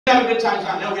Have a good time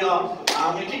tonight. There we are.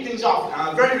 I'm going to kick things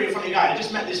off. Very, very funny guy. I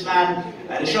just met this man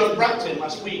at a show in Brampton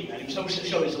last week, and he was hosting the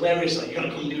show. It's hilarious. Like, you're going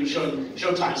to come and do a show in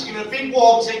Showtime. So give him a big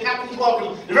warm, say Captain's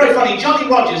welcome. They're very funny. Johnny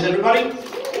Rogers, everybody.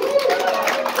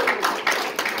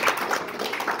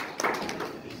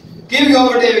 Give me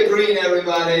over David Green,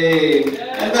 everybody.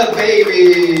 And the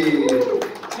baby.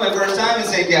 It's my first time in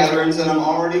St. Catharines, and I'm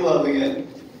already loving it.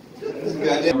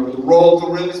 Roll Up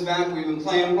the Rim is back. We've been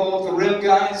playing Roll Up the Rim,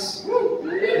 guys.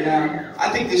 Yeah, I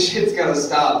think this shit's gotta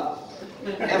stop.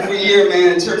 Every year,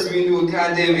 man, it turns me into a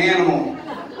goddamn animal.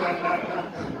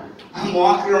 I'm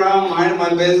walking around, minding my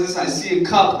business. I see a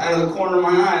cup out of the corner of my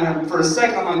eye, and for a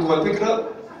second, I'm like, do I pick it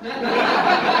up?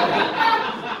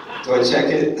 Do I check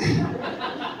it?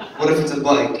 What if it's a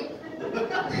bike?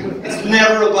 It's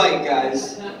never a bike,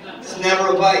 guys. It's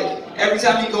never a bike. Every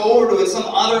time you go over to it, some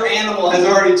other animal has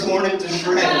already torn it to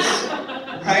shreds.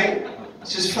 Right?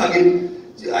 It's just fucking...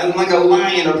 I'm like a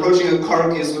lion approaching a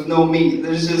carcass with no meat.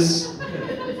 There's just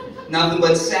nothing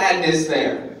but sadness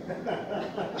there.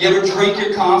 You ever drink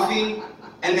your coffee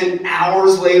and then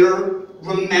hours later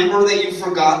remember that you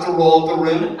forgot to roll up the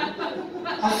rim?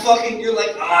 How fucking... You're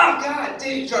like, oh god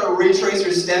damn. You try to retrace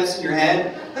your steps in your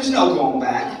head. There's no going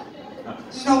back.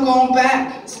 There's no going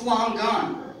back. It's long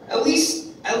gone. At least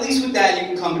with that, you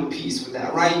can come to peace with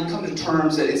that, right? You can come to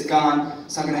terms that it's gone,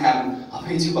 it's not gonna happen. I'll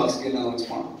pay $2 to get another one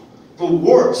tomorrow. The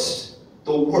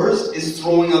worst is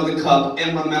throwing out the cup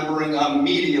and remembering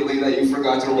immediately that you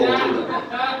forgot to roll through it.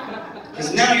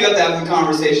 Because now you have to have the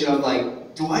conversation of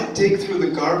like, do I dig through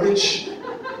the garbage?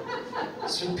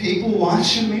 Is there people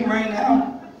watching me right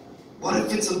now? What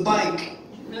if it's a bike?